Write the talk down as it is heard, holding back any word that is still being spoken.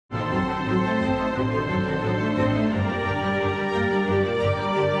One,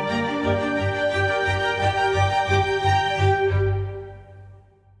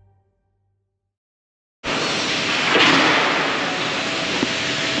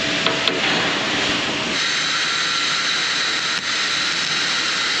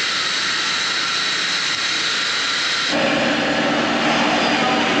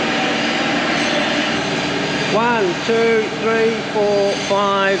 two, three, four,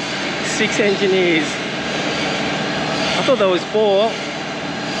 five, 6 engineers. I thought there was 4.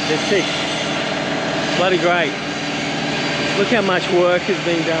 There's 6. Bloody great. Look how much work has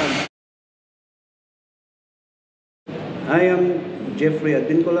been done. I am Jeffrey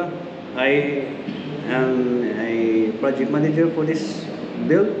Advincola. I am a project manager for this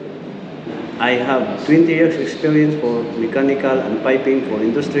build. I have 20 years experience for mechanical and piping for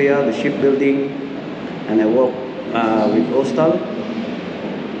industrial, shipbuilding, and I work with Ostal,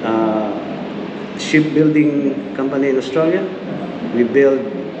 shipbuilding company in Australia. We build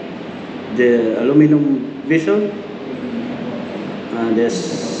the aluminum vessel.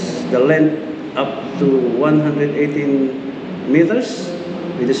 There's the length up to 118 meters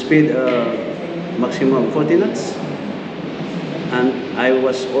with a speed maximum 40 knots. And I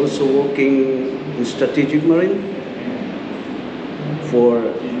was also working in strategic marine for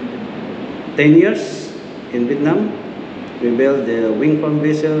 10 years. In Vietnam, we built the wing farm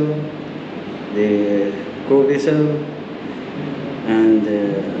vessel, the crew vessel, and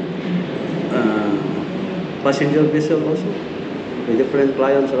the passenger vessel also, with different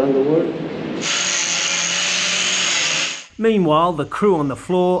clients around the world. Meanwhile, the crew on the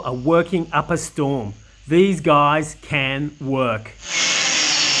floor are working up a storm. These guys can work.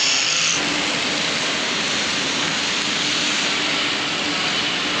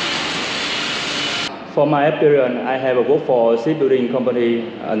 For my experience, I have worked for a shipbuilding company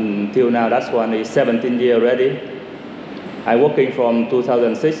until now. That's one is 17 years already. I working from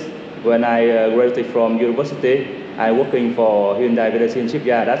 2006 when I graduated from university. I working for Hyundai Vietnam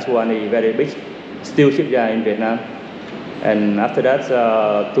shipyard. That's one is very big steel shipyard in Vietnam. And after that,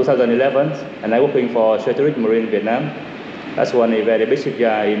 2011, and I working for Strategic Marine Vietnam. That's one is very big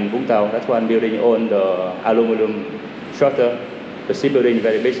shipyard in Vũng Tàu. That's one building on the aluminum structure. The shipbuilding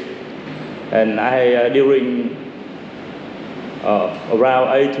very big. And I during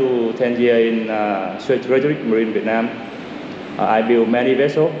around 8 to 10 years in Strategic Marine Vietnam, I built many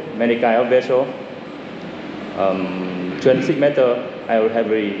vessels, many kind of vessels. 26 meter, I will have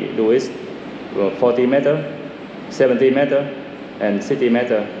do it, 40 meter, 70 meter, and 60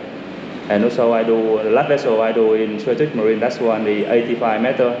 meter. And also I do the last vessel I do in Strategic Marine. That's one the 85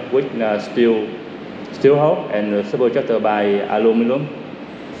 meter with steel hull and superstructure by aluminum.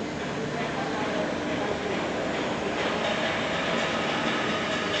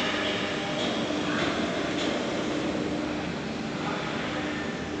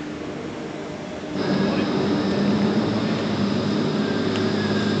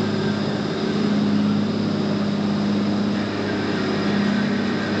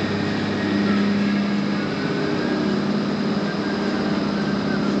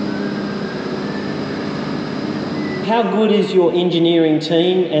 How good is your engineering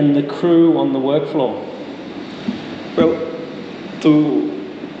team and the crew on the work floor? Well, to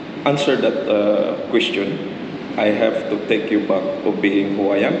answer that question, I have to take you back to being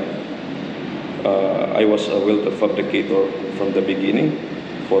who I am. I was a welder fabricator from the beginning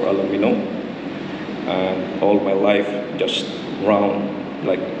for aluminum, and all my life just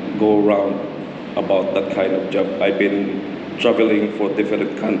go around about that kind of job. I've been traveling for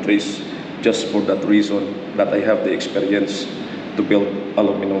different countries just for that reason, that I have the experience to build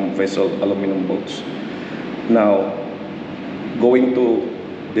aluminum vessel, aluminum boats. Now, going to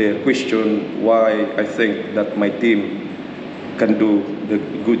the question why I think that my team can do the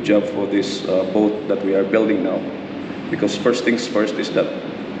good job for this boat that we are building now. Because first things first is that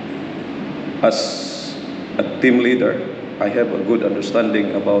as a team leader, I have a good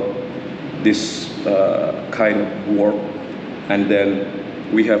understanding about this kind of work, and then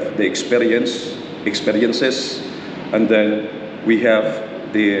we have the experiences, and then we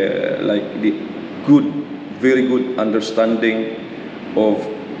have the very good understanding of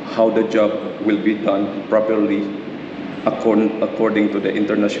how the job will be done properly according to the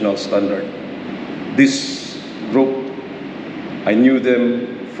international standard. This group, I knew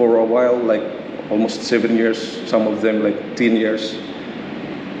them for a while, like almost 7 years, some of them like 10 years.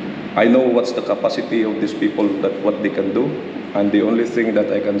 I know what's the capacity of these people, that what they can do. And the only thing that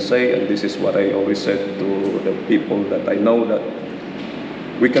I can say, and this is what I always said to the people that I know, that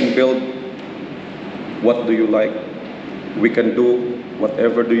we can build what do you like, we can do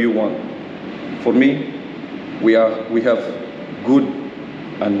whatever do you want, For me, we have good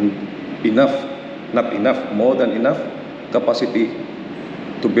and enough, not enough, more than enough capacity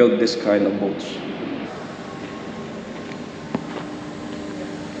to build this kind of boats.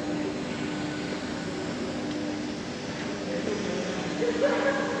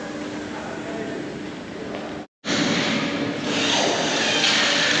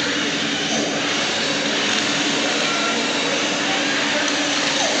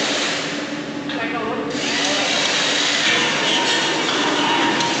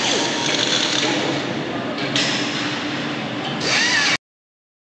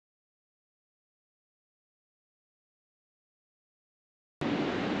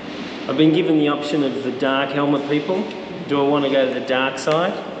 I've been given the option of the dark helmet people. Do I want to go to the dark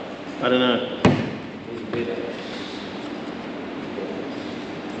side? I don't know.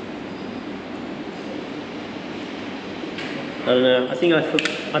 I don't know. I think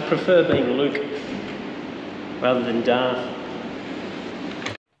I prefer being Luke rather than Darth.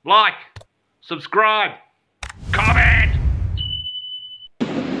 Like, subscribe, comment.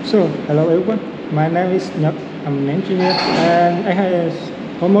 So, hello everyone. My name is Nhật. I'm an engineer and I have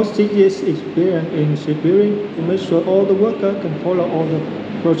almost 6 years experience in shipbuilding to make sure all the worker can follow all the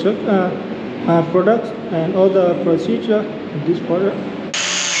products and all the procedure of this product.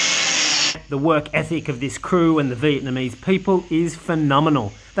 The work ethic of this crew and the Vietnamese people is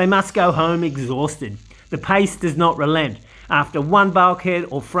phenomenal. They must go home exhausted. The pace does not relent. After one bulkhead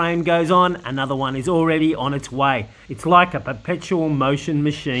or frame goes on, another one is already on its way. It's like a perpetual motion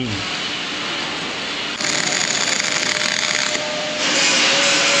machine.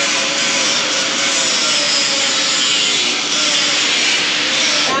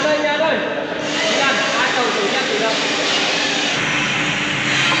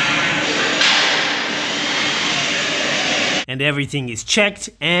 And everything is checked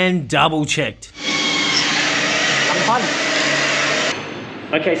and double checked.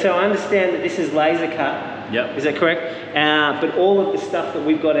 Okay, so I understand that this is laser cut. Yep. Is that correct? But all of the stuff that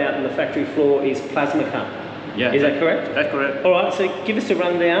we've got out on the factory floor is plasma cut. Yeah. Is that correct? That's correct. All right, so give us a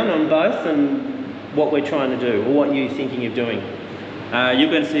rundown on both and what we're trying to do, or what you're thinking of doing. You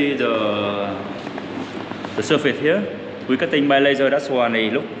can see the surface here. We cutting by laser. That's one.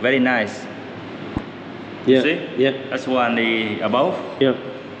 It look very nice. Yeah. See? Yeah. That's one above. Yeah.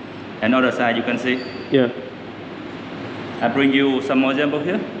 And other side you can see. Yeah. I bring you some more example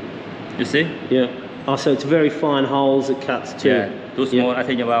here. You see? Yeah. Oh, so it's very fine holes it cuts too. Yeah. Too small. Yeah. I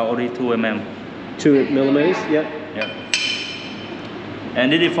think about only 2 mm. 2 millimeters. Yeah. Yeah.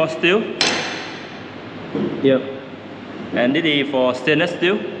 And this is for steel. Yeah. And this is for stainless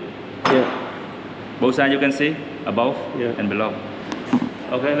steel. Yeah. Both sides you can see above Yeah. and below.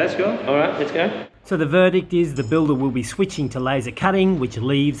 Okay, let's go. All right, let's go. So the verdict is the builder will be switching to laser cutting, which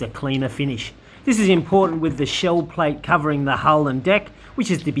leaves a cleaner finish. This is important with the shell plate covering the hull and deck,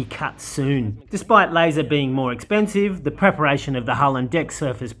 which is to be cut soon. Despite laser being more expensive, the preparation of the hull and deck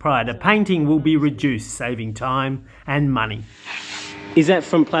surface prior to painting will be reduced, saving time and money. Is that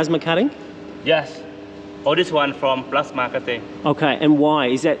from plasma cutting? Yes. Oh, this one from plasma cutting. Okay, and why?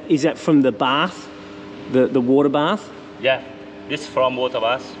 Is that from the bath? The water bath? Yeah. This from water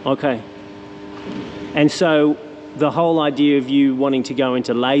bath. Okay. And so the whole idea of you wanting to go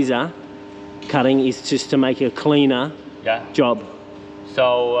into laser cutting is just to make a cleaner job.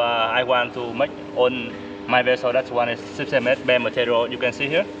 So I want to make on my vessel. That one is 6mm bare material. You can see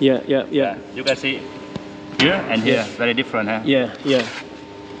here. Yeah. You can see here and here. Very different, huh? Yeah.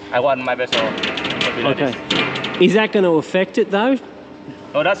 I want my vessel to be like Okay. this. Is that going to affect it though?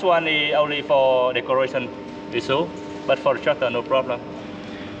 No, that's one is only for decoration issue, but for the tractor, no problem.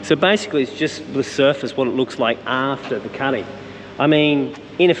 So basically it's just the surface, what it looks like after the cutting. I mean,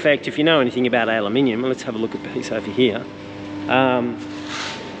 in effect, if you know anything about aluminium, let's have a look at the piece over here.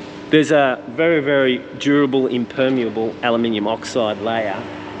 There's a very, very durable, impermeable aluminium oxide layer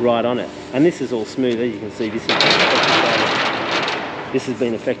right on it. And this is all smooth, as you can see. This has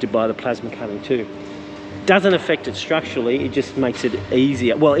been affected by the plasma cutting too. Doesn't affect it structurally, it just makes it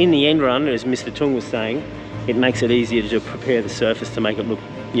easier. Well, in the end run, as Mr. Tung was saying, it makes it easier to prepare the surface to make it look,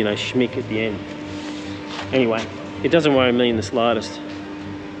 you know, schmick at the end. Anyway, it doesn't worry me in the slightest.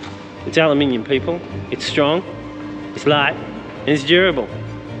 It's aluminium, people. It's strong, it's light, and it's durable.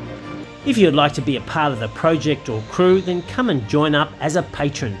 If you'd like to be a part of the project or crew, then come and join up as a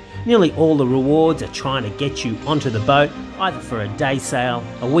patron. Nearly all the rewards are trying to get you onto the boat, either for a day sail,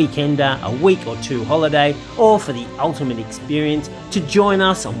 a weekender, a week or two holiday, or for the ultimate experience to join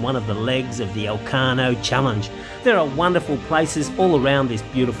us on one of the legs of the Elcano Challenge. There are wonderful places all around this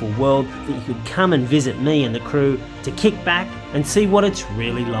beautiful world that you could come and visit me and the crew to kick back and see what it's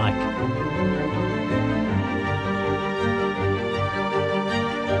really like.